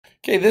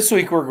Okay, this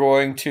week we're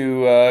going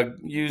to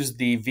use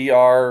the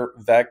VR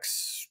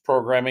Vex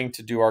programming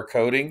to do our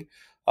coding.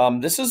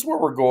 This is where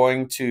we're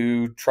going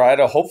to try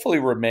to hopefully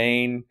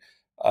remain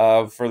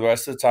for the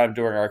rest of the time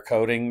doing our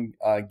coding,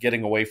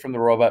 getting away from the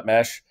robot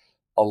mesh.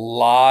 A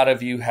lot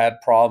of you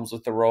had problems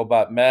with the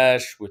robot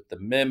mesh, with the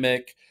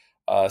mimic,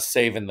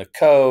 saving the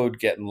code,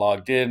 getting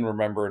logged in,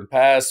 remembering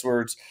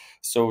passwords.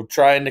 So,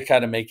 trying to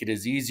kind of make it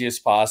as easy as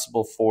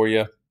possible for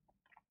you,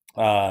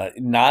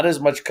 not as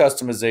much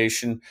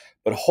customization,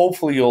 but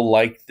hopefully you'll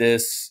like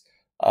this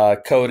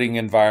coding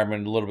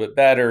environment a little bit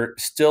better.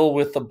 Still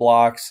with the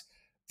blocks,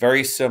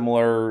 very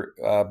similar,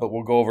 but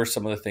we'll go over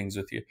some of the things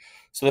with you.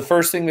 So the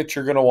first thing that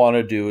you're going to want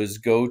to do is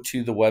go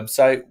to the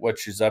website,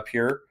 which is up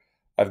here.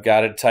 I've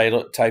got it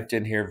typed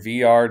in here,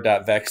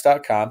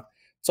 vr.vex.com.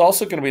 It's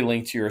also going to be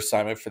linked to your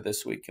assignment for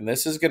this week. And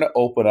this is going to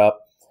open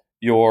up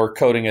your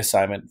coding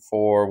assignment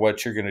for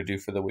what you're going to do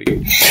for the week.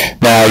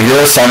 Now,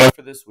 your assignment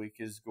for this week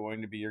is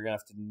going to be you're going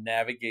to have to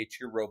navigate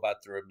your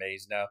robot through a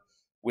maze. Now,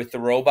 with the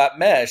robot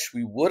mesh,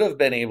 we would have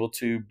been able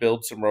to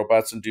build some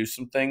robots and do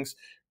some things.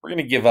 We're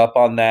going to give up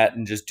on that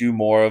and just do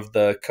more of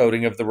the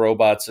coding of the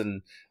robots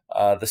and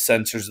the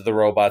sensors of the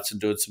robots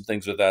and doing some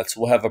things with that. So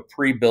we'll have a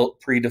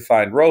pre-built,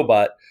 predefined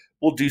robot.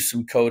 We'll do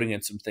some coding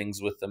and some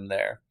things with them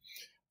there.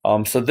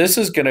 So this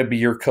is going to be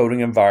your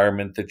coding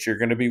environment that you're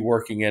going to be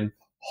working in,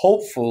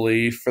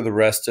 hopefully for the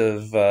rest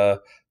of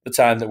the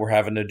time that we're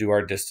having to do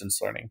our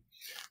distance learning.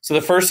 So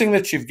the first thing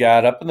that you've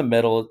got up in the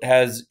middle, it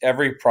has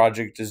every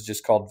project is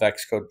just called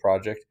Vex Code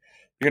Project.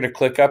 You're going to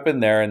click up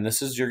in there, and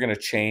this is you're going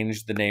to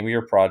change the name of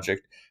your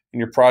project. And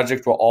your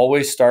project will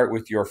always start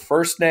with your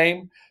first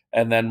name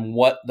and then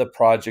what the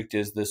project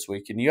is this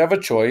week. And you have a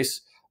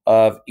choice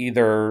of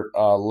either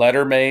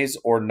letter maze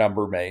or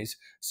number maze.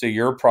 So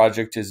your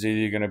project is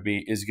either going to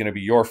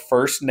be your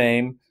first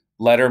name,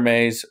 letter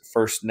maze,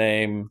 first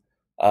name,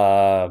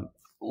 number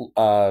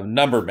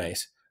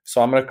maze.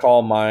 So I'm going to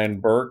call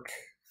mine Burke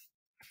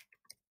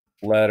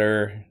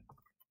Letter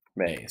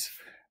Maze.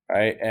 All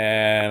right,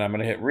 and I'm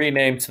going to hit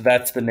rename. So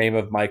that's the name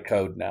of my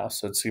code now.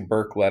 So it's the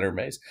Burke Letter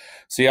Maze.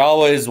 So you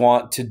always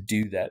want to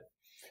do that.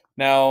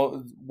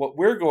 Now, what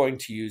we're going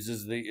to use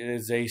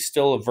is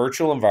still a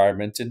virtual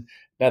environment, and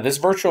now this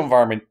virtual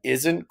environment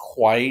isn't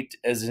quite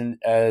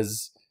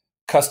as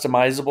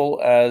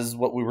customizable as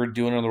what we were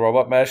doing on the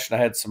robot mesh, and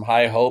I had some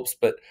high hopes,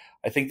 but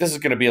I think this is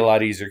going to be a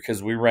lot easier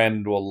because we ran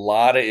into a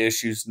lot of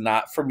issues,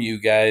 not from you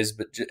guys,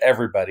 but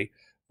everybody,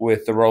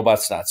 with the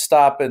robots not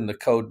stopping, the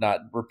code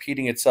not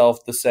repeating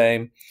itself the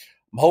same.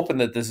 I'm hoping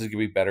that this is going to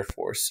be better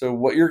for us. So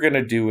what you're going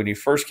to do when you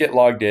first get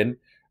logged in,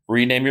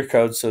 rename your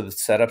code so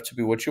it's set up to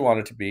be what you want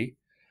it to be,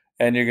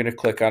 and you're going to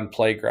click on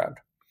Playground.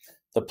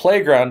 The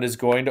Playground is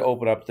going to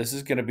open up. This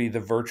is going to be the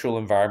virtual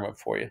environment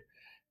for you.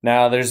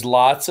 Now, there's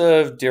lots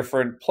of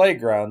different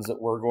playgrounds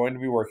that we're going to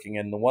be working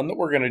in. The one that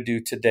we're going to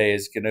do today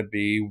is going to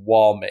be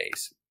Wall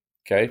Maze,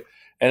 okay?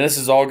 And this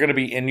is all going to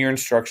be in your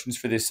instructions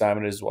for the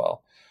assignment as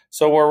well.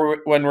 So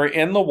when we're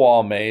in the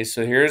Wall Maze,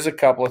 so here's a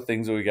couple of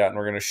things that we got, and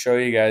we're going to show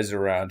you guys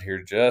around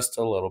here just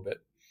a little bit.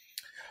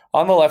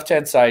 On the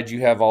left-hand side,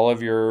 you have all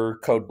of your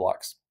code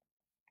blocks.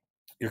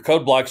 Your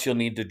code blocks you'll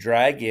need to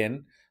drag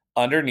in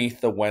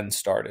underneath the when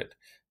started.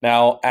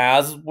 Now,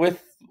 as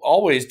with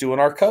always doing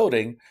our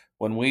coding,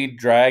 when we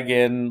drag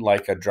in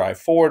like a drive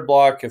forward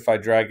block, if I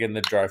drag in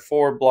the drive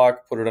forward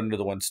block, put it under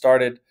the when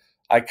started,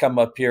 I come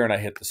up here and I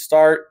hit the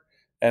start,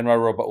 and my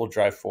robot will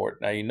drive forward.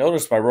 Now, you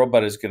notice my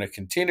robot is going to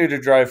continue to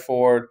drive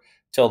forward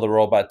till the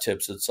robot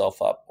tips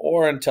itself up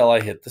or until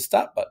I hit the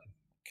stop button,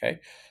 okay?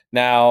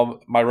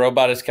 Now, my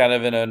robot is kind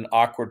of in an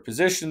awkward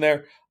position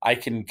there. I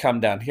can come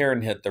down here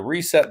and hit the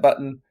reset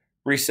button,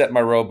 reset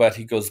my robot.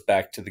 He goes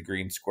back to the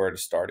green square to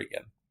start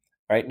again.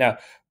 Right now,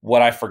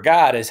 what I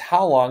forgot is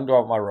how long do I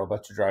want my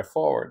robot to drive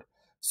forward?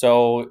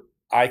 So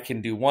I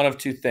can do one of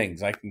two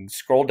things. I can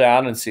scroll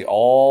down and see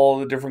all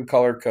the different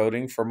color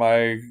coding for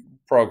my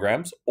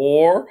programs,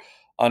 or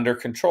under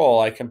control,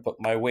 I can put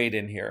my wait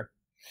in here.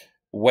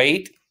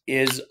 Wait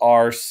is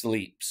our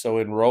sleep. So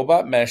in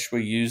Robot Mesh,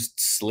 we used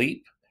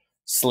sleep.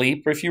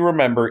 Sleep, if you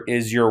remember,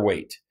 is your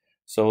wait.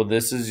 So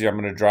this is, I'm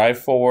going to drive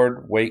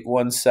forward, wait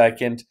 1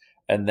 second,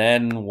 and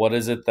then what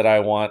is it that I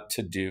want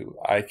to do?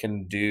 I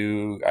can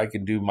do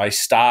my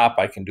stop,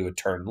 I can do a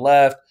turn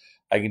left,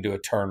 I can do a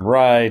turn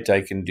right,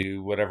 I can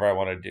do whatever I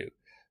want to do.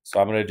 So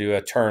I'm going to do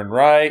a turn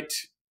right,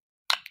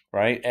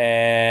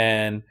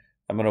 and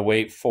I'm going to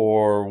wait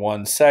for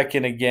 1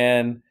 second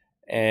again,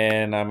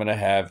 and I'm going to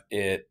have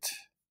it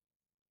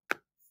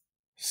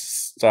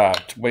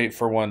stopped. Wait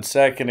for 1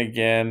 second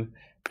again,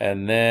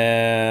 and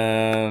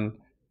then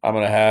I'm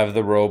going to have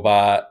the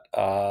robot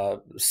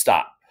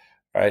stop.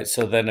 All right,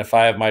 so then if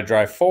I have my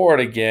drive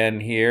forward again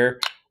here,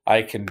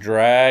 I can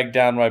drag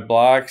down my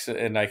blocks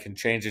and I can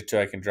change it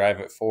to I can drive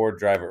it forward,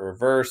 drive it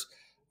reverse.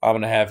 I'm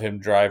going to have him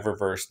drive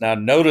reverse. Now,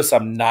 notice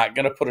I'm not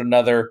going to put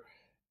another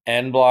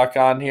end block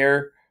on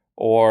here,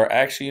 or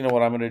actually, you know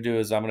what I'm going to do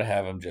is I'm going to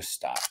have him just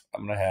stop.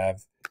 I'm going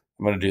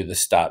to do the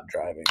stop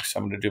driving. So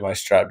I'm going to do my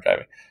stop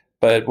driving.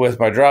 But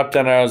with my drop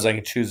down arrows, I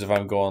can choose if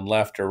I'm going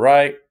left or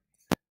right.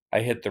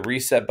 I hit the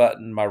reset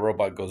button. My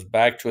robot goes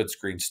back to its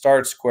green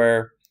start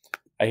square.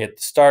 I hit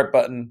the start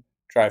button,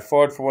 drive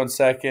forward for 1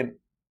 second,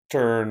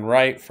 turn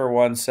right for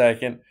 1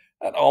 second.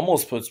 That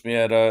almost puts me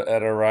at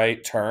a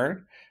right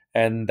turn,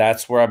 and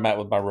that's where I'm at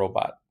with my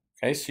robot.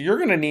 Okay, so you're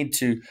going to need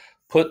to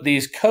put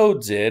these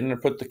codes in or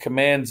put the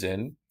commands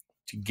in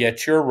to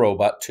get your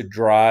robot to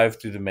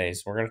drive through the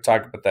maze. We're going to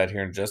talk about that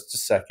here in just a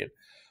second.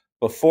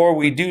 Before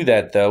we do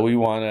that, though, we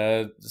want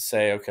to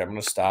say, okay, I'm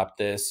going to stop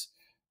this.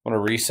 I'm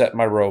going to reset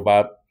my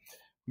robot.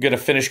 I'm going to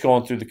finish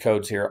going through the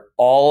codes here.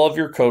 All of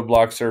your code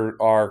blocks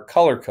are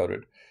color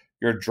coded.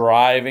 Your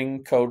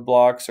driving code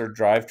blocks or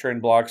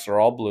drivetrain blocks are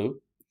all blue.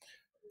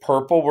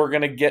 Purple we're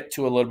going to get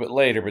to a little bit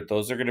later, but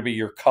those are going to be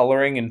your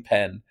coloring and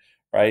pen,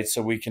 right?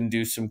 So we can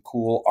do some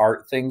cool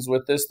art things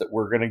with this that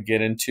we're going to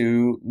get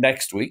into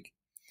next week.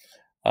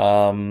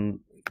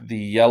 The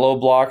yellow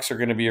blocks are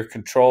going to be your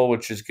control,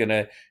 which is going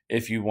to,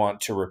 if you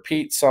want to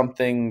repeat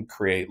something,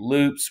 create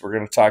loops. We're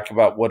going to talk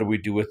about what do we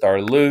do with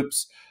our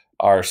loops,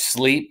 our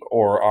sleep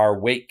or our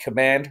wait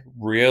command.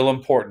 Real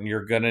important.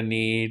 You're going to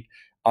need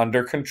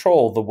under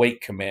control the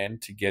wait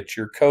command to get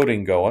your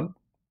coding going.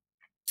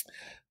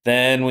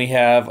 Then we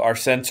have our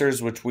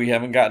sensors, which we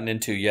haven't gotten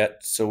into yet,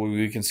 so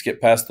we can skip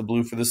past the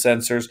blue for the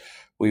sensors.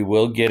 We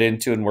will get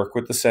into and work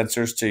with the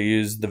sensors to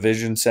use the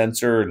vision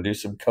sensor and do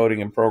some coding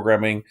and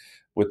programming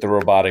with the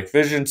robotic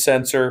vision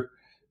sensor.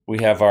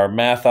 We have our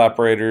math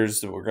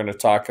operators that we're going to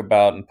talk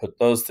about and put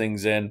those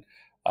things in.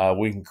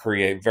 We can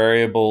create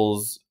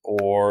variables,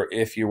 or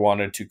if you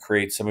wanted to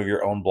create some of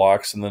your own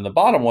blocks. And then the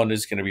bottom one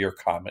is going to be your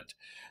comment.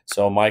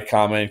 So my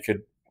comment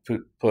could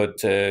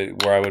put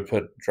where I would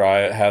put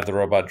have the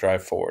robot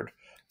drive forward,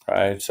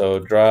 right? So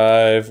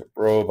drive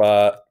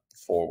robot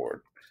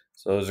forward.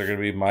 So those are going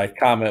to be my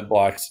comment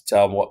blocks to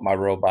tell them what my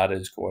robot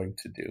is going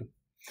to do.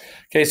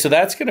 Okay, so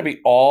that's going to be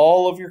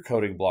all of your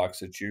coding blocks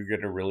that you're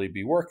going to really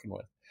be working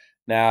with.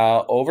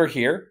 Now over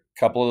here, a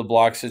couple of the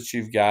blocks that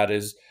you've got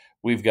is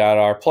we've got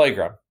our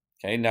playground.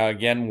 Okay, now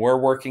again, we're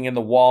working in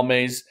the wall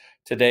maze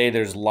today.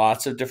 There's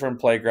lots of different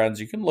playgrounds.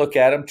 You can look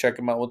at them, check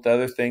them out with the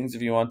other things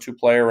if you want to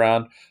play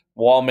around.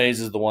 Wall maze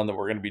is the one that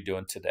we're going to be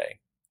doing today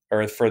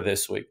or for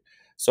this week.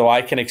 So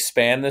I can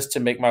expand this to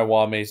make my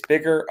wall maze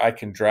bigger. I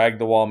can drag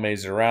the wall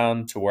maze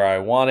around to where I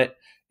want it.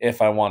 If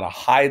I want to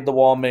hide the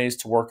wall maze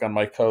to work on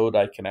my code,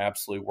 I can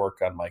absolutely work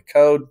on my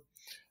code.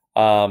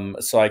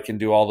 So I can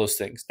do all those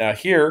things. Now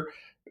here,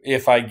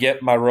 if I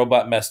get my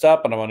robot messed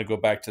up and I want to go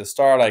back to the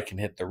start, I can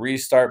hit the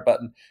restart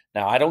button.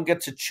 Now I don't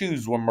get to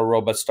choose when my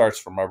robot starts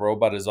from. My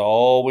robot is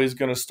always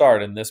going to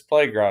start in this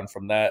playground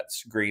from that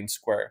green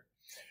square.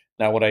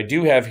 Now what I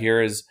do have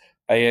here is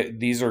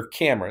these are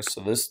cameras.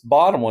 So this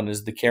bottom one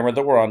is the camera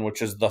that we're on,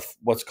 which is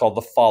what's called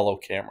the follow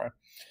camera.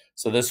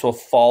 So this will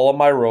follow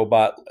my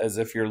robot as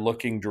if you're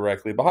looking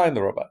directly behind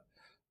the robot.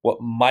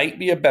 What might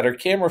be a better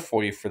camera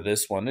for you for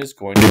this one is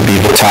going to be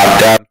the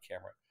top-down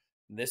camera.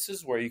 This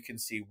is where you can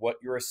see what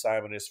your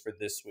assignment is for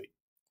this week.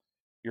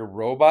 Your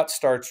robot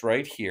starts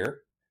right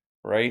here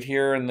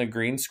in the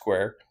green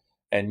square,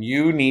 and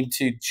you need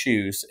to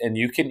choose, and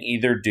you can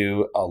either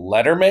do a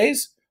letter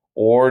maze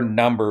or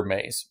number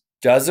maze.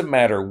 Doesn't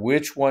matter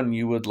which one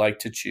you would like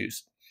to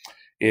choose.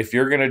 If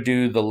you're going to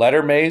do the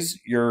letter maze,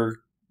 your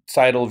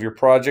title of your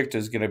project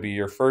is going to be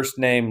your first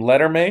name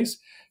letter maze.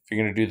 If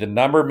you're going to do the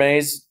number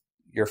maze,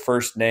 your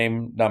first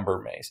name number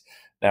maze.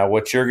 Now,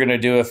 what you're going to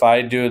do if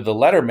I do the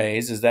letter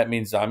maze is that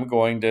means I'm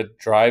going to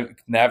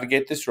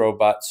navigate this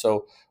robot.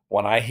 So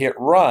when I hit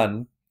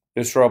run,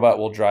 this robot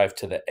will drive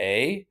to the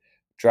A,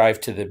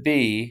 drive to the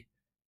B,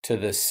 to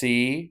the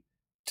C,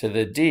 to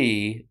the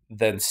D,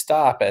 then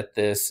stop at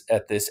this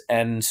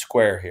N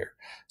square here.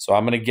 So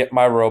I'm going to get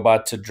my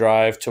robot to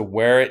drive to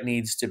where it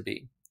needs to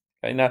be.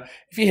 Okay, now,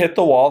 if you hit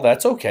the wall,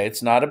 that's okay.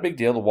 It's not a big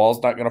deal. The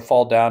wall's not going to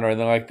fall down or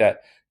anything like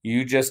that.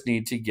 You just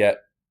need to get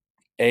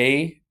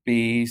A,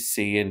 B,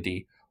 C, and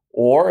D.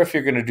 Or if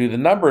you're going to do the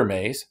number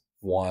maze,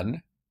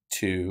 1,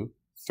 2,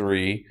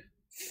 3,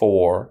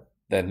 4,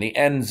 then the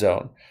end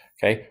zone.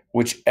 Okay,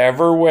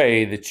 whichever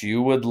way that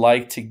you would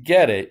like to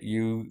get it,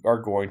 you are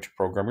going to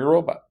program your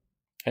robot.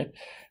 Okay,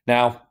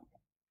 now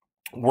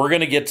we're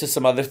going to get to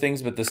some other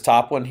things, but this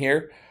top one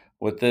here,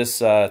 what this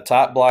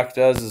top block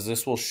does is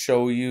this will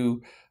show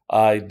you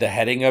the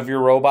heading of your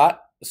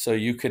robot, so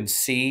you can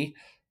see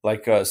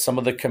like some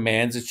of the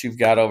commands that you've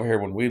got over here.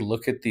 When we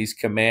look at these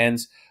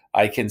commands,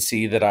 I can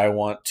see that I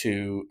want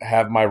to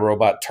have my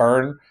robot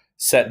turn,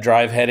 set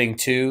drive heading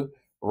to.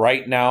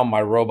 Right now,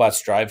 my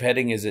robot's drive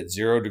heading is at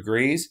 0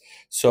 degrees.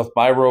 So if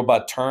my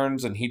robot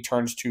turns and he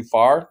turns too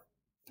far,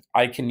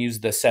 I can use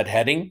the set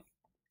heading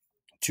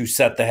to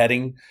set the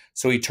heading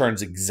so he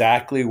turns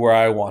exactly where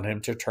I want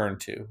him to turn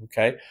to,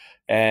 okay?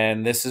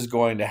 And this is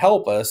going to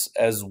help us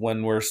as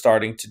when we're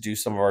starting to do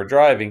some of our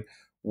driving.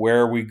 Where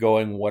are we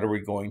going? What are we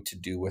going to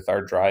do with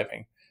our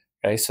driving?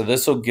 Okay, so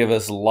this will give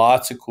us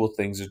lots of cool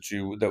things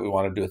that we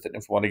want to do with it.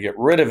 And if we want to get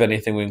rid of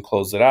anything, we can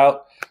close it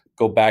out,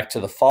 go back to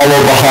the follow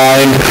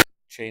behind,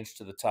 change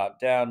to the top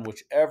down.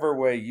 Whichever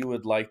way you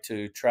would like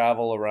to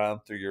travel around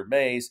through your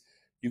maze,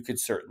 you could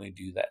certainly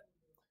do that.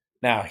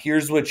 Now,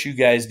 here's what you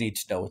guys need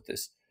to know with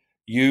this.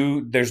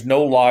 There's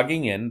no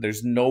logging in.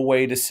 There's no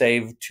way to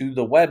save to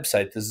the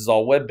website. This is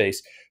all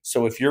web-based.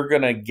 So if you're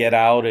going to get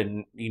out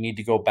and you need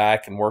to go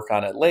back and work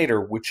on it later,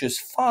 which is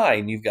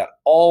fine, you've got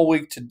all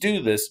week to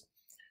do this,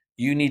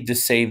 you need to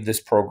save this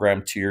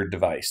program to your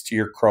device, to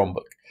your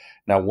Chromebook.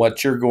 Now,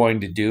 what you're going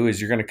to do is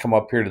you're going to come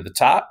up here to the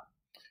top.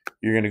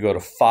 You're going to go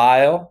to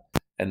File,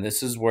 and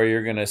this is where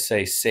you're going to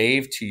say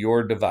Save to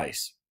your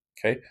device.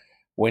 Okay.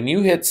 When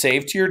you hit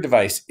Save to your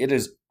device, it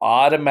is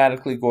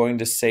automatically going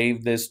to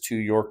save this to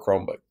your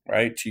Chromebook,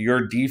 right? To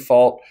your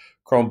default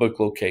Chromebook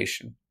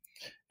location.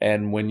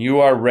 And when you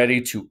are ready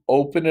to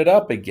open it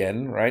up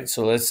again, right?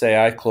 So let's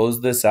say I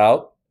close this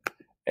out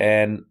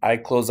and I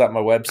close out my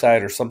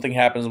website or something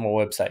happens on my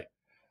website.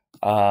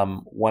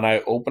 When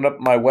I open up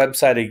my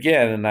website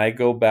again and I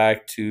go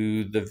back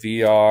to the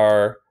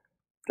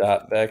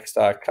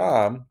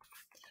vr.vex.com,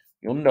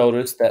 you'll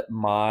notice that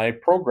my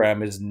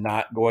program is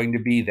not going to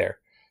be there.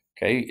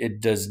 Okay, it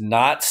does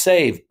not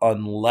save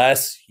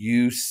unless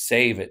you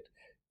save it.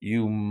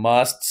 You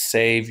must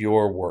save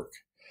your work.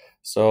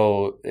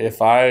 So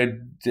if I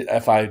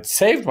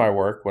saved my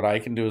work, what I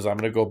can do is I'm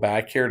going to go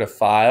back here to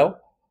File,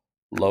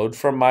 Load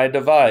from my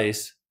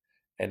device,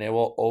 and it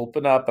will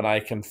open up and I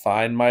can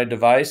find my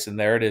device, and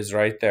there it is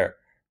right there.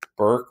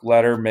 Burke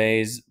Letter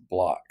Maze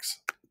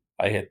Blocks.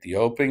 I hit the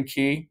open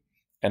key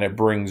and it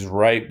brings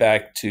right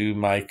back to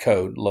my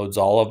code, loads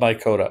all of my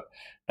code up.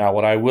 Now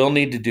what I will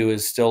need to do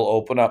is still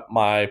open up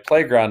my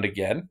playground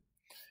again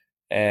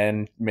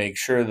and make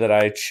sure that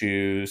I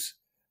choose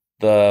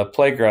the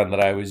playground that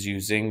I was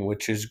using,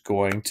 which is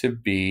going to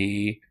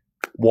be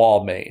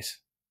Wall Maze.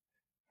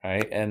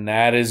 Right? And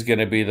that is going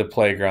to be the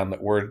playground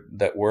that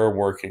we're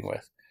working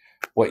with.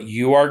 What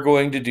you are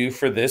going to do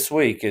for this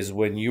week is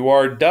when you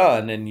are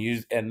done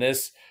and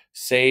this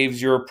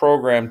saves your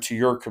program to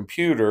your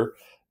computer,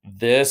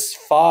 this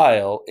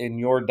file in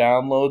your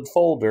download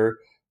folder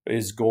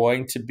is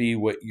going to be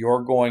what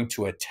you're going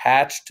to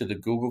attach to the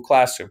Google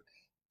Classroom.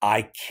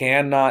 I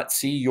cannot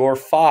see your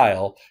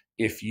file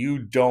if you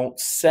don't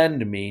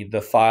send me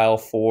the file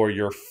for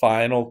your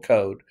final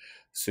code.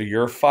 So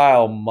your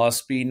file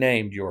must be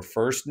named your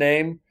first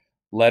name,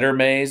 letter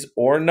maze,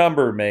 or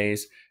number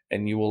maze,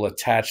 and you will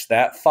attach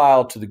that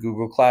file to the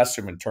Google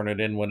Classroom and turn it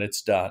in when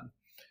it's done.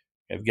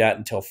 You've got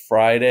until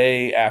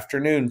Friday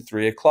afternoon,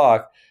 3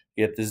 o'clock,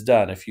 to get this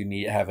done. If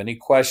you have any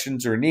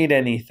questions or need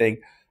anything,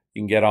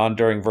 you can get on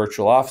during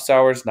virtual office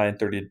hours,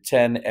 9:30 to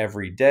 10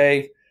 every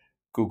day.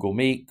 Google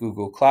Meet,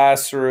 Google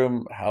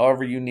Classroom,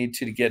 however you need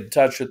to get in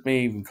touch with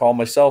me. You can call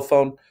my cell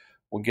phone.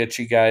 We'll get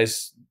you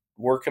guys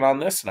working on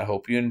this, and I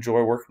hope you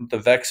enjoy working with the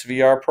Vex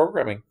VR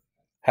programming.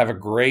 Have a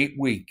great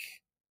week.